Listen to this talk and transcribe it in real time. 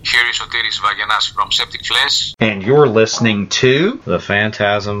Here is Sotiris Vagenas from Septic Flesh. And you're listening to the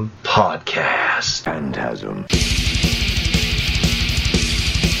Phantasm Podcast. Phantasm.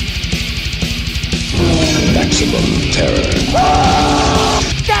 Maximum terror.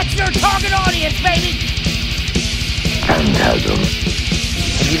 That's your target audience, baby! Phantasm.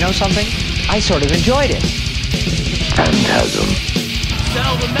 And you know something? I sort of enjoyed it. Phantasm.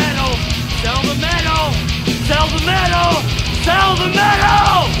 Sell the metal! Sell the metal! Sell the metal! Sell the metal!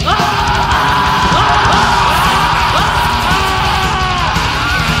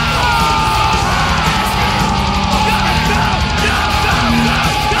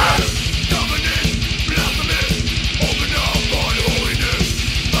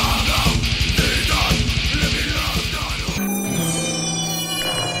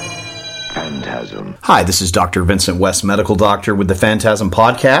 Phantasm. Hi, this is Dr. Vincent West, medical doctor with the Phantasm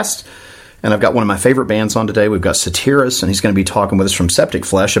Podcast. And I've got one of my favorite bands on today. We've got Sotiris, and he's going to be talking with us from Septic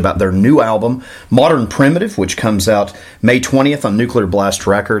Flesh about their new album, Modern Primitive, which comes out May 20th on Nuclear Blast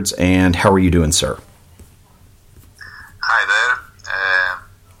Records. And how are you doing, sir? Hi there.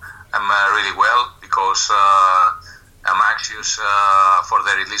 I'm really well because I'm anxious for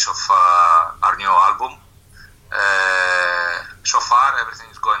the release of our new album. So far, everything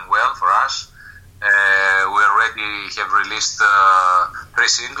is going well for us. We already have released 3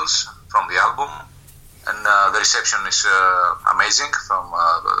 singles from the album, and the reception is amazing from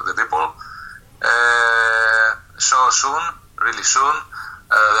the people. So soon, really soon,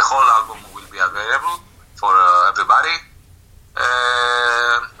 the whole album will be available for everybody.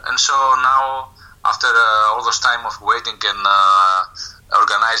 And so now, after all this time of waiting and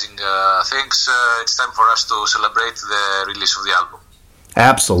organizing things, it's time for us to celebrate the release of the album.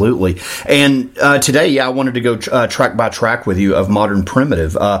 Absolutely. And today, I wanted to go track by track with you of Modern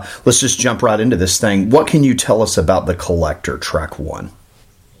Primitive. Let's just jump right into this thing. What can you tell us about The Collector, track 1?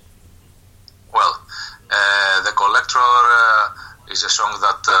 Well, The Collector is a song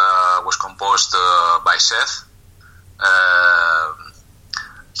that was composed by Seth.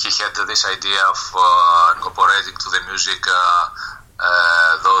 He had this idea of incorporating to the music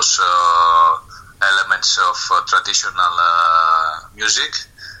those elements of traditional music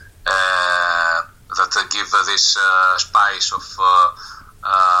that give this spice of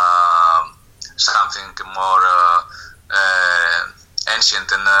something more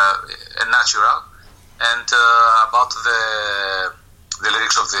ancient and natural. And about the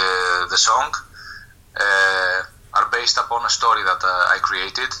lyrics of the song are based upon a story that I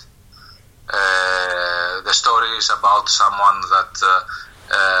created. The story is about someone that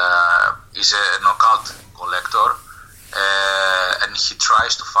is an occult collector, and he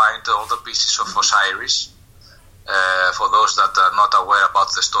tries to find all the pieces of Osiris. For those that are not aware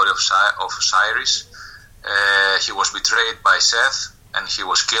about the story of Osiris, he was betrayed by Seth and he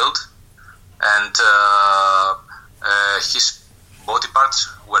was killed, and his body parts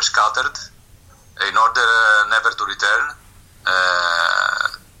were scattered in order never to return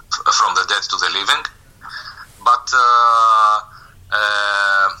from the dead to the living. But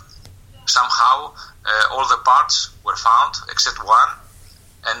somehow all the parts were found except one,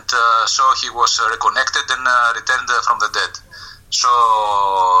 and so he was reconnected and returned from the dead. So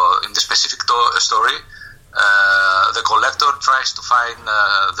in the specific story, the collector tries to find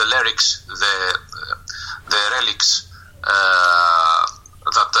the lyrics, the relics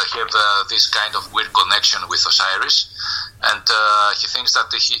that have this kind of weird connection with Osiris, and he thinks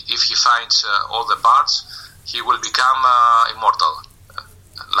that if he finds all the parts, he will become immortal,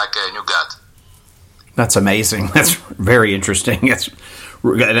 like a new god. That's amazing. That's very interesting. It's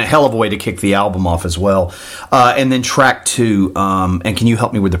a hell of a way to kick the album off as well. And then track 2, and can you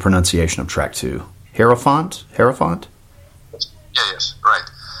help me with the pronunciation of track 2? Hierophant? Hierophant? Yes, right.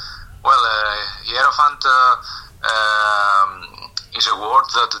 Well, Hierophant is a word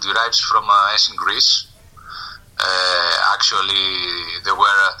that derives from ancient Greece. Actually, the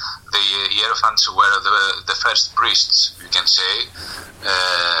Hierophants were the first priests, you can say,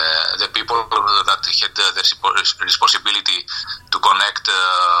 the people that had the responsibility to connect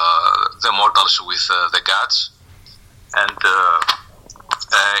the mortals with the gods. And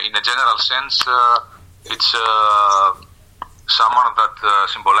in a general sense, it's someone that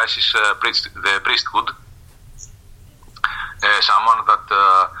symbolizes the priesthood, someone that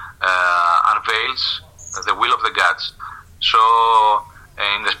unveils the will of the gods. So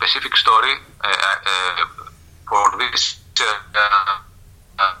in the specific story, for this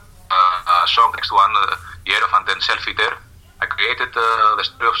song, next one, Hierophant and Self-Eater, I created the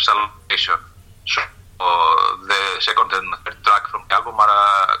story of salvation. So the second and third track from the album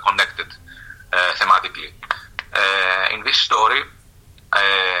are connected thematically. In this story,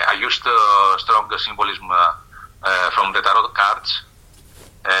 I I used strong symbolism from the tarot cards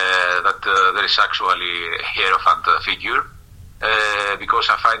that there is actually a Hierophant figure because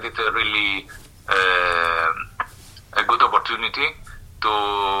I find it really a good opportunity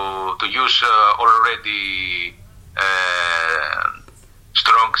to use already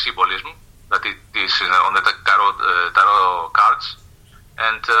strong symbolism that it is on the tarot cards,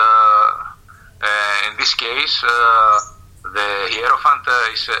 and in this case the Hierophant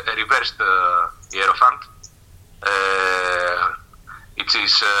is a reversed Hierophant. It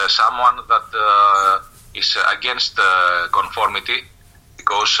is someone that is against conformity,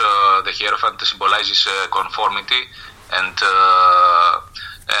 because the Hierophant symbolizes conformity, and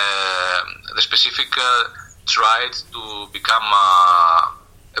the specific tried to become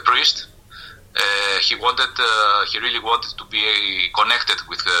a priest. He really wanted to be connected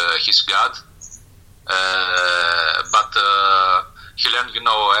with his God, but he learned,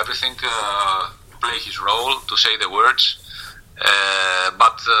 everything, to play his role, to say the words,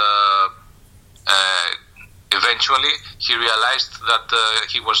 but eventually he realized that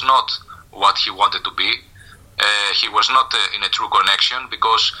he was not what he wanted to be. He was not in a true connection,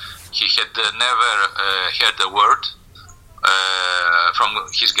 because he had never heard a word from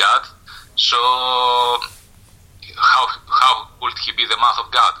his God. So how could he be the mouth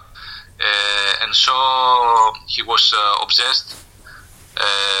of God? And so he was obsessed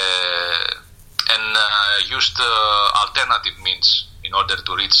and used alternative means in order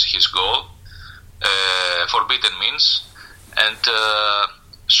to reach his goal, forbidden means, and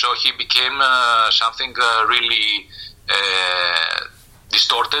so he became something really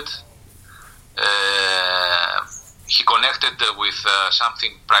distorted. He connected with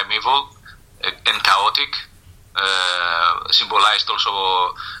something primeval and chaotic, symbolized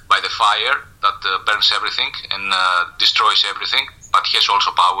also by the fire that burns everything and destroys everything, but he has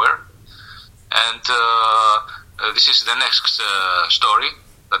also power. And this is the next story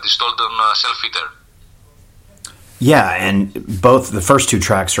that is told on Self-Eater. Yeah, and both the first two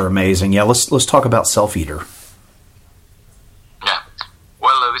tracks are amazing. Yeah, let's talk about Self-Eater. Yeah,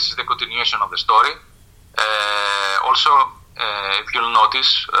 well, this is the continuation of the story. Also, if you'll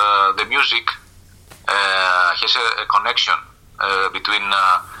notice, the music has a connection between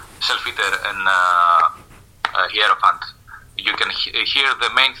Self-Eater and Hierophant. You can hear the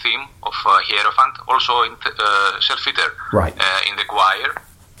main theme of Hierophant also in Self-Eater, right, in the choir.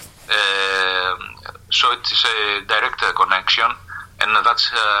 So it is a direct connection, and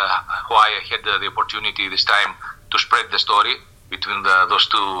that's why I had the opportunity this time to spread the story between those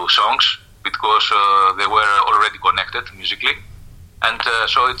two songs, because they were already connected musically. And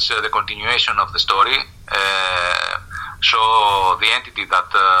so it's the continuation of the story. So the entity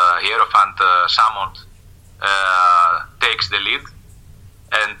that Hierophant summoned takes the lead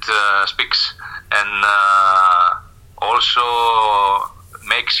and speaks, and also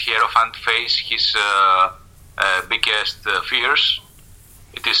makes Hierophant face his biggest fears.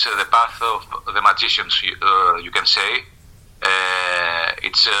 It is the path of the magicians, you can say.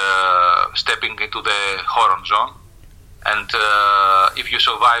 It's stepping into the horror zone, and if you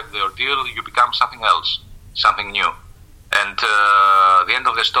survive the ordeal, you become something else, something new. And the end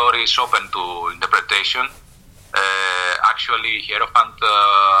of the story is open to interpretation. Actually, Hierophant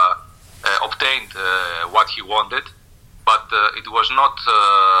obtained what he wanted, but it was not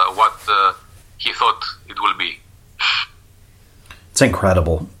what he thought it will be. It's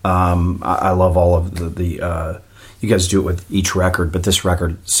incredible. I love all of the you guys do it with each record, but this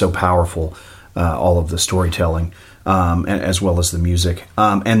record is so powerful, all of the storytelling, as well as the music.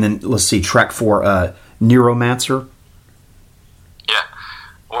 And then let's see, track 4, Neuromancer. Yeah,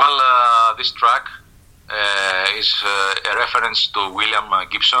 well, this track is a reference to William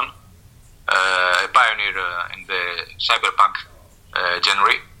Gibson, a pioneer in the cyberpunk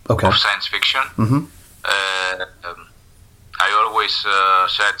genre of science fiction. Mm-hmm. I always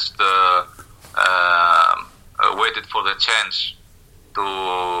searched, waited for the chance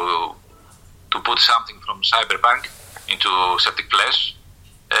to put something from cyberpunk into Septic Flesh.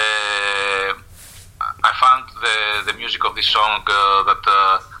 I found the music of this song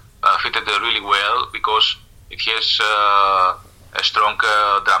that fitted really well, because it has a strong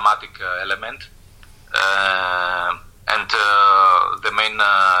dramatic element, and the main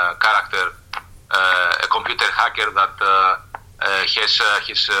character, a computer hacker that has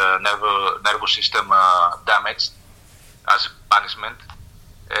his nervous system damaged as punishment,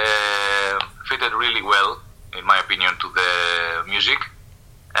 fitted really well, in my opinion, to the music,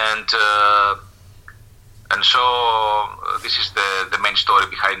 and so this is the main story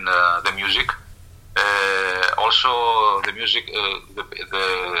behind the music. Also, the music, the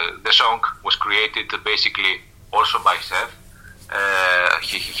the song was created basically also by Seth.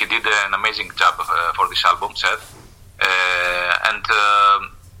 He did an amazing job for this album, Seth. And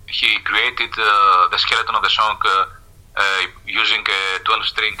he created the skeleton of the song using a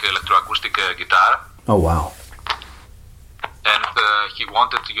 12-string electroacoustic guitar. Oh, wow. And he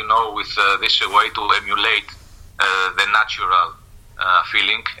wanted, with this way to emulate the natural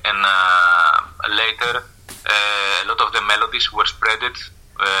feeling. And later, a lot of the melodies were spreaded,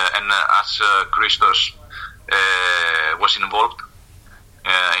 and as Christos was involved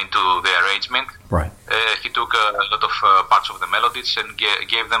into the arrangement, right. He took a lot of parts of the melodies and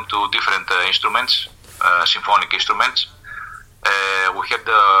gave them to different instruments, symphonic instruments. We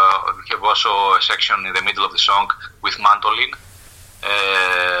have also a section in the middle of the song with mandolin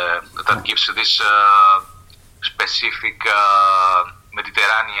that gives this specific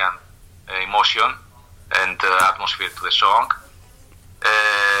Mediterranean emotion and atmosphere to the song.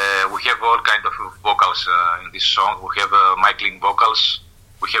 We have all kind of vocals in this song. We have Michaeline vocals.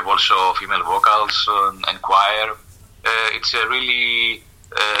 We have also female vocals and choir. It's a really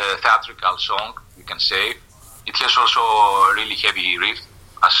theatrical song, you can say. It has also a really heavy riff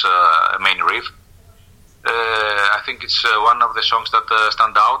as a main riff. I think it's one of the songs that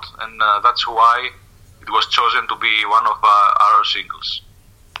stand out, and that's why it was chosen to be one of our singles.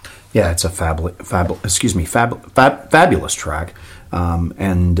 Yeah, it's a fabulous track.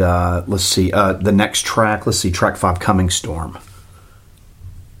 And let's see, the next track. Let's see, track 5, Coming Storm.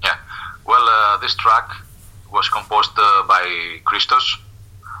 Yeah, well, this track was composed by Christos.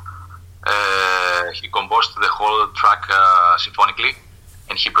 He composed the whole track symphonically,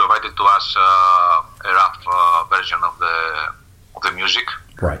 and he provided to us a rough version of the music.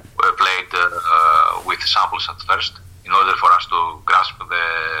 Right. Played with samples at first, in order for us to grasp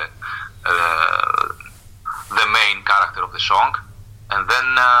the main character of the song. And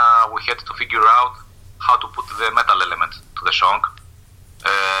then we had to figure out how to put the metal element to the song.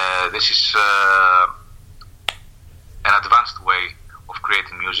 This is an advanced way of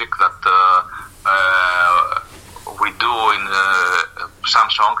creating music that we do in some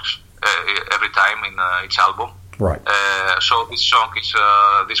songs every time in each album. Right. So this song is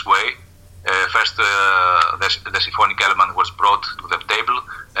this way. First, the symphonic element was brought to the table,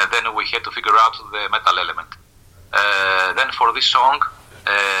 and then we had to figure out the metal element. Then for this song,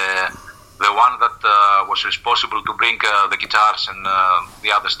 the one that was responsible to bring the guitars and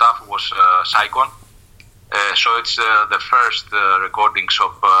the other stuff was Saikon. So it's the first recordings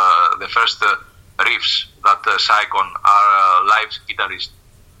of the first riffs that Saikon, our live guitarist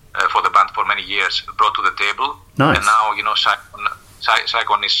for the band for many years, brought to the table. Nice. And now,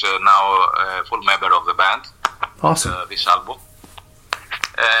 Saikon is now a full member of the band. Awesome. This album.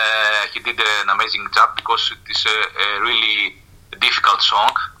 He did an amazing job because it is a really difficult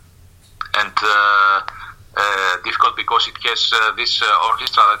song, and difficult because it has this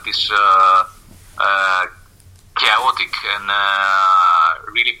orchestra that is chaotic and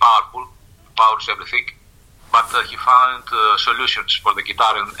really powerful, powers everything. But he found solutions for the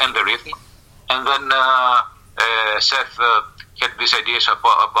guitar and the rhythm, and then Seth had these ideas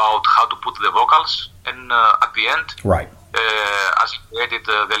about how to put the vocals, and at the end, right. As he created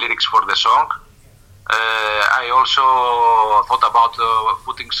the lyrics for the song, I also thought about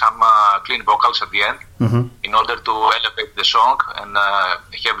putting some clean vocals at the end, mm-hmm. in order to elevate the song and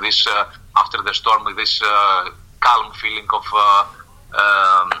have this after the storm, with this calm feeling of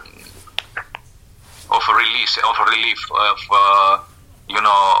release, of relief,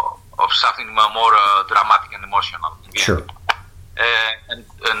 of something more dramatic and emotional. Sure. And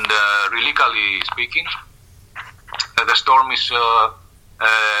lyrically speaking, the storm is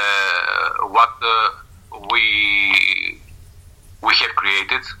what we have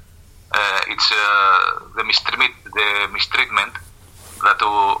created. It's the mistreatment that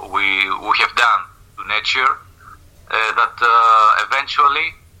we have done to nature, that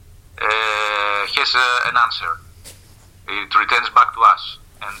eventually has an answer. It returns back to us,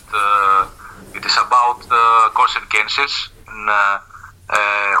 and it is about consequences, and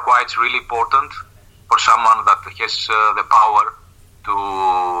why it's really important for someone that has the power to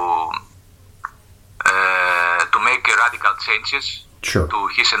make radical changes, sure. to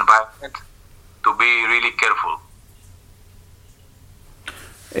his environment, to be really careful.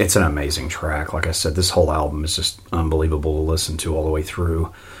 It's an amazing track. Like I said, this whole album is just unbelievable to listen to all the way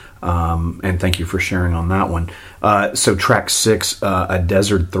through. And thank you for sharing on that one. So track 6, A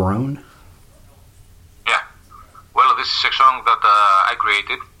Desert Throne. Yeah. Well, this is a song that I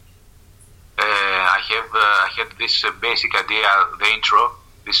created. I had this basic idea, the intro,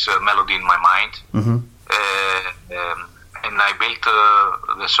 this melody in my mind. Mm-hmm. And I built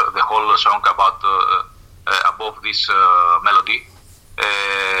the whole song about above this melody.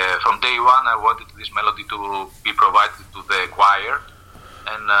 From day one, I wanted this melody to be provided to the choir,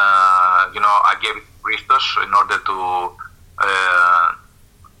 and I gave it to Christos in order to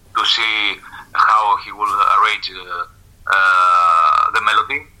see how he will arrange the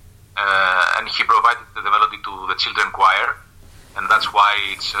melody, and he provided the melody to the children choir, and that's why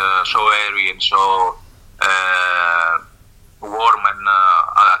it's so airy and so warm and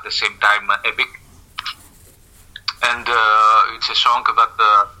at the same time epic. And it's a song that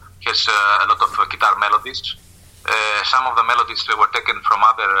has a lot of guitar melodies. Some of the melodies were taken from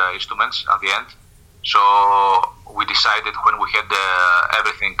other instruments at the end. So we decided when we had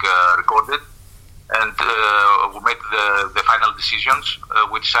everything recorded and we made the final decisions,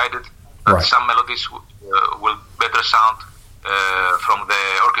 we decided that some melodies will better sound from the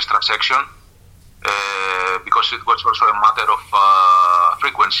orchestra section because it was also a matter of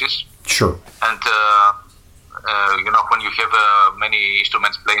frequencies. Sure. And when you have many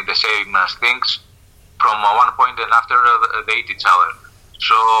instruments playing the same things, from one point and after they eat each other.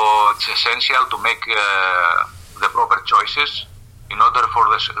 So it's essential to make the proper choices in order for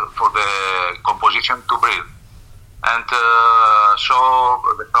the composition to breathe. And so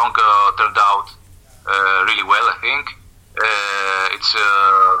the song turned out really well, I think. It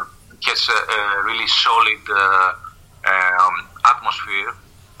has a really solid atmosphere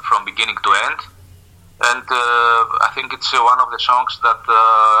from beginning to end. And I think it's one of the songs that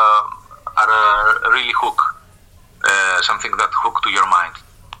are really something that hook to your mind,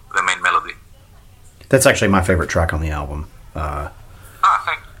 the main melody. That's actually my favorite track on the album.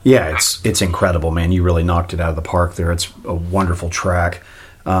 Thanks. Yeah, it's incredible, man. You really knocked it out of the park there. It's a wonderful track.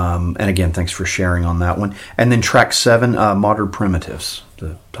 And again, thanks for sharing on that one. And then track 7, Modern Primitives,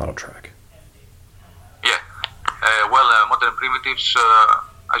 the title track. Yeah. Modern Primitives,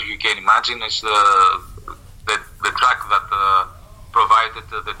 as you can imagine, is the track that provided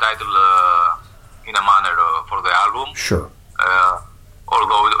the title in a manner for the album. Sure.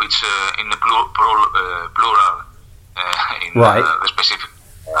 Although it's in the plural in the specific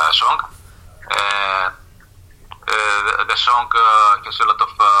song. The song has a lot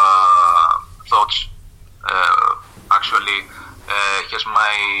of thoughts. Actually, has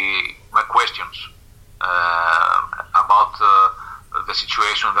my questions about the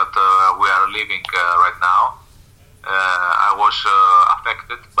situation that we are living right now. I was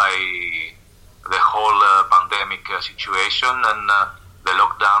affected by the whole pandemic situation and the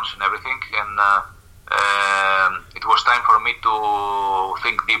lockdowns and everything, and it was time for me to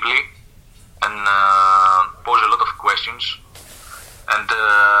think deeply and pose a lot of questions. And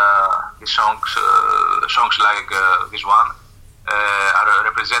the songs like this one are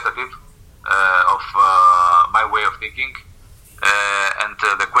representative of my way of thinking and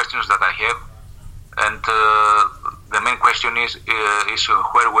the questions that I have. And the main question is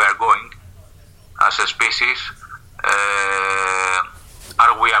where we are going as a species.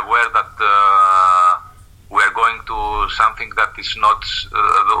 Are we aware that we are going to something that is not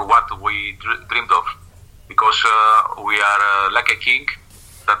what we dreamed of? Because we are like a king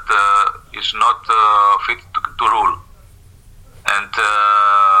that is not fit to rule. And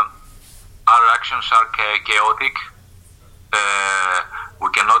our actions are chaotic. We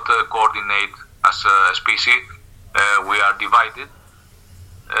cannot coordinate as a species. We are divided.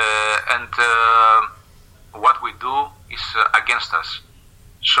 And what we do is against us.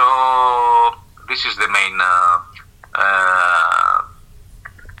 So this is the main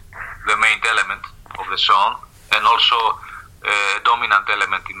element of the song, and also a dominant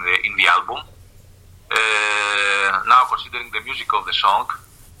element in the album. Now, considering the music of the song,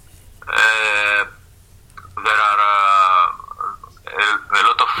 there are a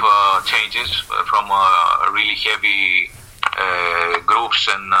lot of changes from really heavy groups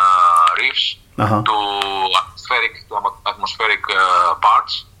and riffs to atmospheric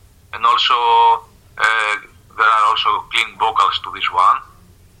parts, and also there are also clean vocals to this one.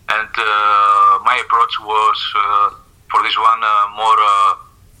 And my approach was for this one more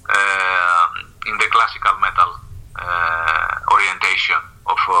in the classical metal orientation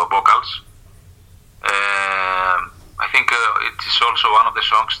of vocals. I think it is also one of the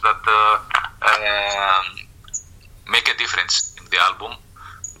songs that make a difference in the album.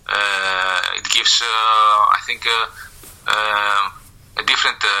 It gives, I think, a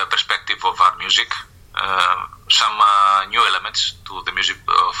different perspective of our music, some new elements to the music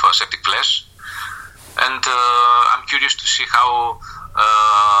of Septic Flesh, and I'm curious to see how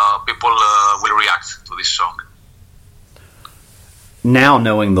people will react to this song. Now,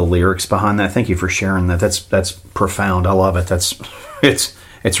 knowing the lyrics behind that, thank you for sharing that. That's profound. I love it. It's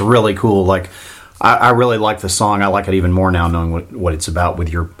It's really cool. Like, I really like the song. I like it even more now knowing what it's about with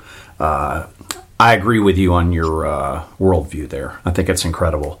your... I agree with you on your worldview there. I think it's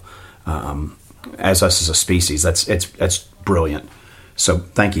incredible. As us as a species, that's brilliant. So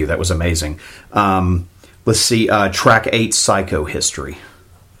thank you. That was amazing. Let's see. Track 8, Psycho History.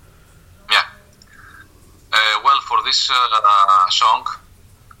 Yeah. Well, for this song,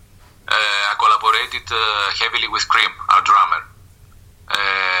 I collaborated heavily with Cream, our drummer.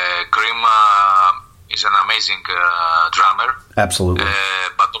 Cream is an amazing drummer. Absolutely.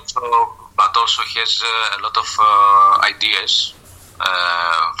 But also has a lot of ideas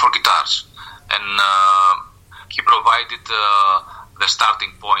for guitars, and he provided the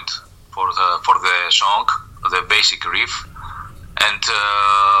starting point for the song, the basic riff, and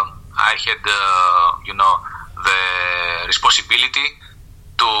I had the responsibility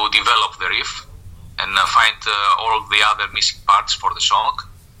to develop the riff and find all the other missing parts for the song,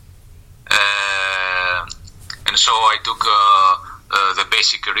 and so I took the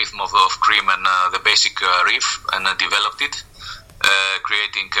basic rhythm of Cream and the basic riff and developed it,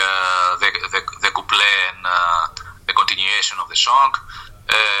 creating the couplet and the continuation of the song.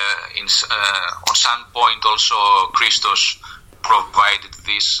 On some point also Christos provided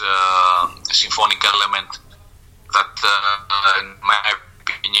this symphonic element that in my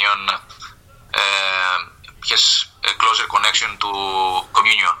opinion has a closer connection to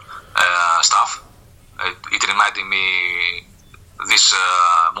communion stuff. It reminded me this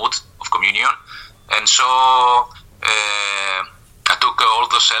mood of communion, and so I took all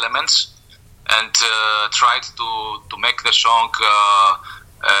those elements and tried to make the song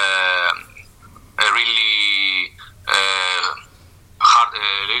really hard,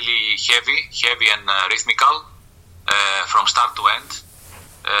 really heavy and rhythmical from start to end.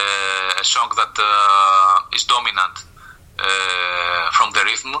 A song that is dominant from the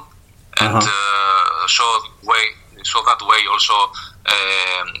rhythm, and so that way also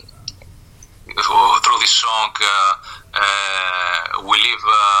through this song we leave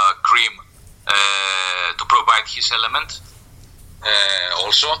Cream to provide his element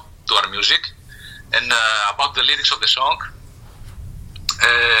also to our music. And about the lyrics of the song,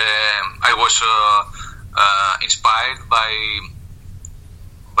 I was inspired by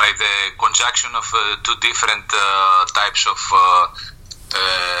the conjunction of two different types of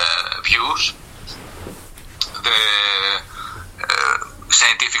views. The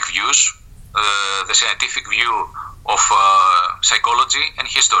scientific views, the scientific view of psychology and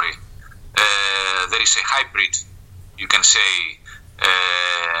history. There is a hybrid, you can say,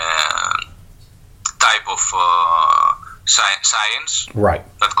 type of science, right,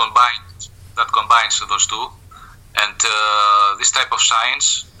 that combines those two, and this type of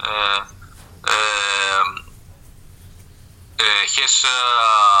science has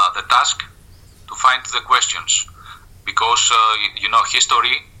the task to find the questions, because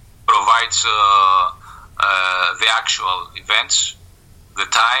history provides the actual events, the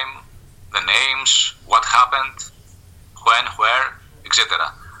time, the names, what happened, when, where,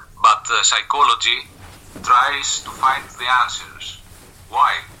 etc. But psychology tries to find the answers.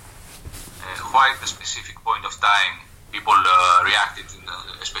 Why? Why at a specific point of time people reacted in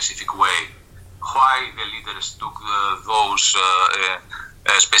a specific way? Why the leaders took those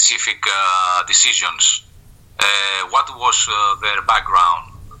specific decisions? What was their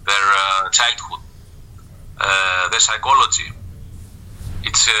background, their childhood, their psychology?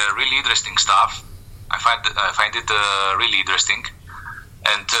 It's really interesting stuff. I find it really interesting,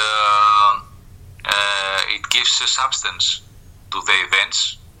 and it gives a substance to the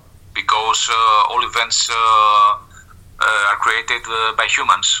events, because all events are created by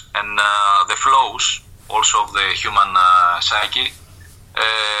humans, and the flows also of the human psyche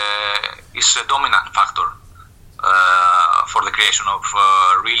is a dominant factor for the creation of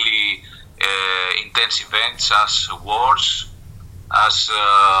really intense events, as wars, as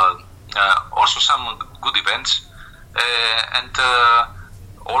also some good events, and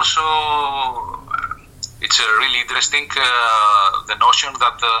also it's really interesting the notion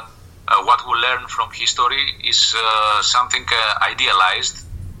that what we learn from history is something idealized,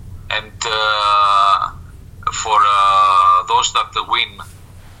 and for those that win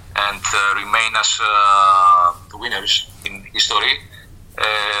and remain as winners in history,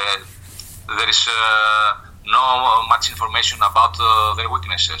 there is no much information about their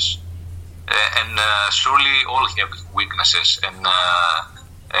weaknesses, and surely all have weaknesses and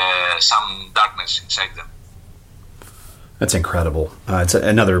some darkness inside them. That's incredible. It's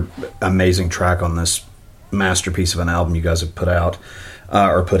another amazing track on this masterpiece of an album you guys have put out,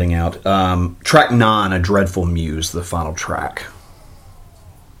 or putting out. Track 9, A Dreadful Muse, the final track.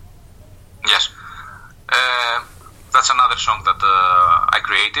 that's another song that I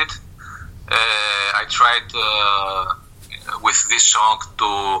created. I tried with this song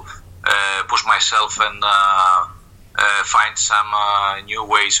to push myself and find some new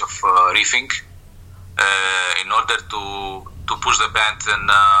ways of riffing in order to push the band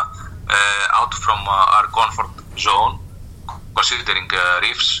and out from our comfort zone, considering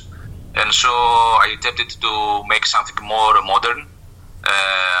riffs. And so I attempted to make something more modern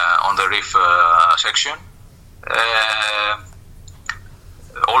on the riff section.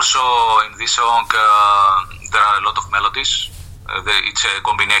 Also in this song there are a lot of melodies. It's a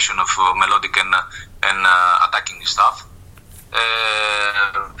combination of melodic and attacking stuff.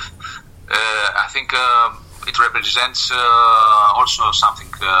 I think it represents also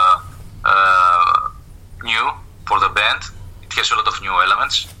something new for the band. It has a lot of new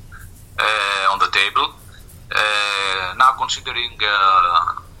elements on the table. Now considering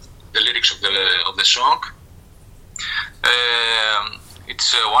the lyrics of the song,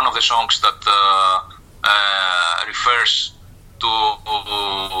 it's one of the songs that refers to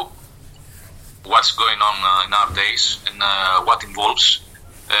what's going on in our days and what involves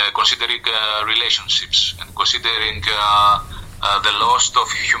considering relationships and considering the loss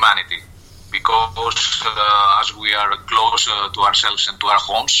of humanity, because as we are close to ourselves and to our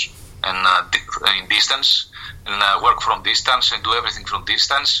homes and in distance and work from distance and do everything from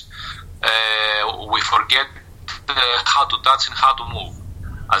distance, we forget how to touch and how to move,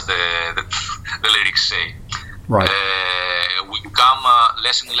 as the lyrics say. Right. We become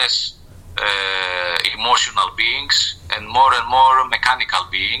less and less emotional beings and more mechanical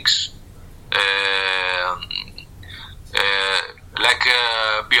beings, like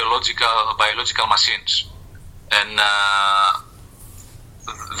biological machines. And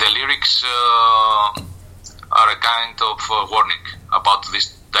the lyrics are a kind of warning about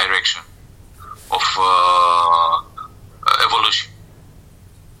this direction of evolution.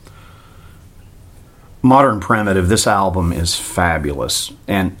 Modern Primitive, this album is fabulous,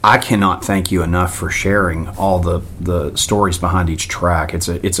 and I cannot thank you enough for sharing all the stories behind each track. It's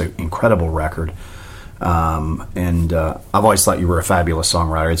an incredible record, and I've always thought you were a fabulous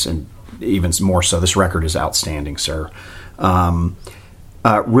songwriter. And even more so, this record is outstanding, sir.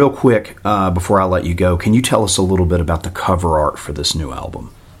 Real quick, before I let you go, can you tell us a little bit about the cover art for this new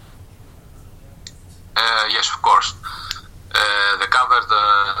album? Yes, of course. The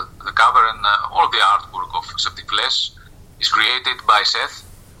cover and all the artwork of Septic Flesh is created by Seth.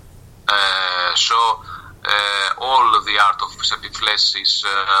 So all of the art of Septic Flesh is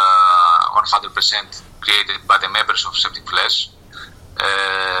 100% created by the members of Septic Flesh.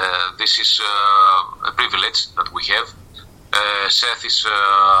 This is a privilege that we have. Seth is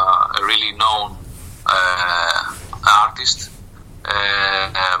a really known artist.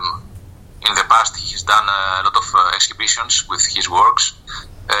 In the past, he has done a lot of exhibitions with his works.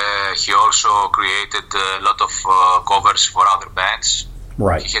 He also created a lot of covers for other bands.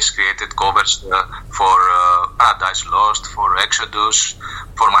 Right. He has created covers for Paradise Lost, for Exodus,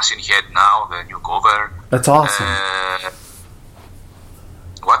 for Machine Head now, the new cover. That's awesome.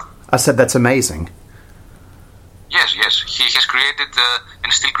 What? I said that's amazing. Yes. He has created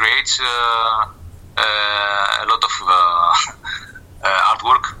and still creates a lot of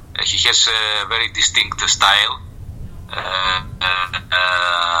artwork. He has a very distinct style.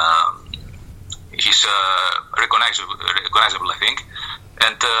 He's recognizable, I think.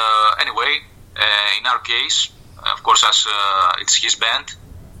 And anyway, in our case, of course, as it's his band,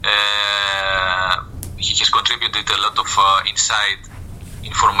 he has contributed a lot of inside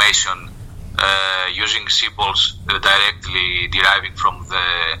information using symbols directly deriving from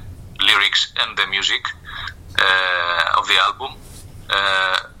the lyrics and the music of the album.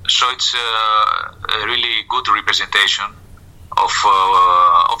 So it's a really good representation of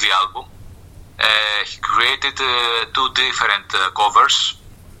the album. He created 2 different covers.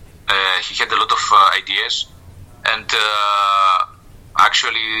 He had a lot of ideas, and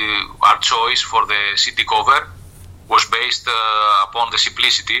actually our choice for the CD cover was based upon the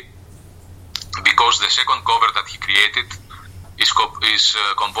simplicity, because the second cover that he created is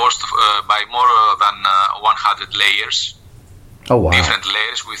composed by more than 100 layers. Oh, wow. Different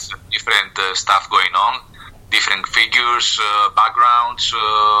layers with different stuff going on, different figures, backgrounds.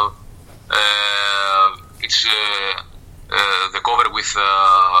 It's the cover with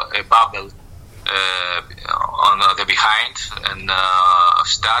a bubble on the behind, and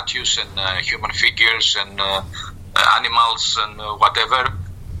statues and human figures and animals and whatever.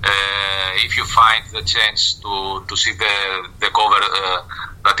 If you find the chance to see the cover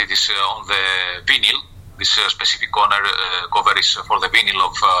that it is on the vinyl, this specific cover is for the vinyl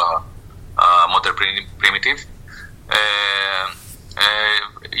of Modern Primitive.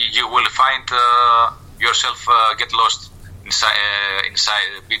 you will find yourself get lost inside,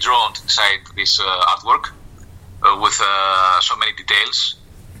 be drawn inside this artwork with so many details,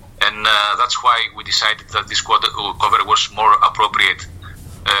 and that's why we decided that this cover was more appropriate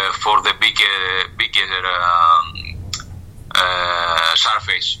for the bigger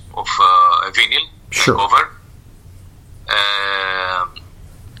surface of a vinyl cover.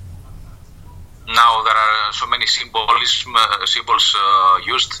 Now there are so many symbols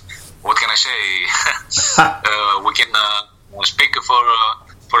used. What can I say? We can speak for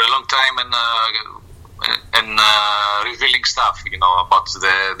a long time and revealing stuff, about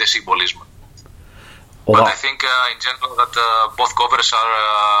the symbolism. But I think in general that both covers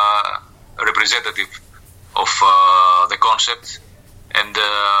are representative of the concept and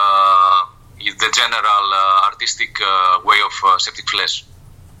the general artistic way of Septic Flesh.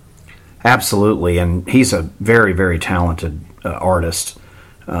 Absolutely, and he's a very, very talented artist,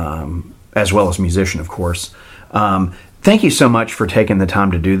 as well as musician, of course. Thank you so much for taking the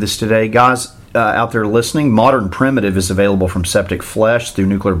time to do this today. Guys out there listening, Modern Primitive is available from Septic Flesh through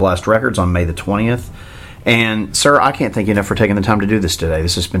Nuclear Blast Records on May the 20th. And, sir, I can't thank you enough for taking the time to do this today.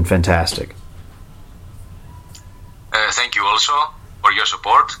 This has been fantastic. Thank you also for your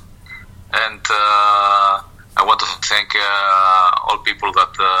support. And I want to thank all people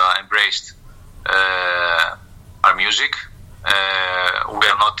that embraced our music. We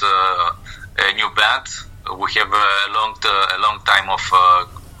are not a new band. We have a long time of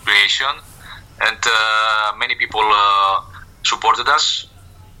creation, and many people supported us.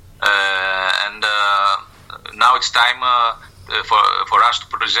 And now it's time for us to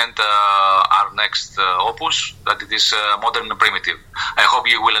present our next opus, that it is Modern and Primitive. I hope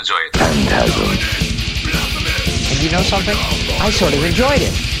you will enjoy it. Phantasm. And you know something? I sort of enjoyed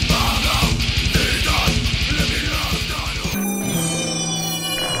it.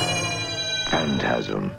 Phantasm.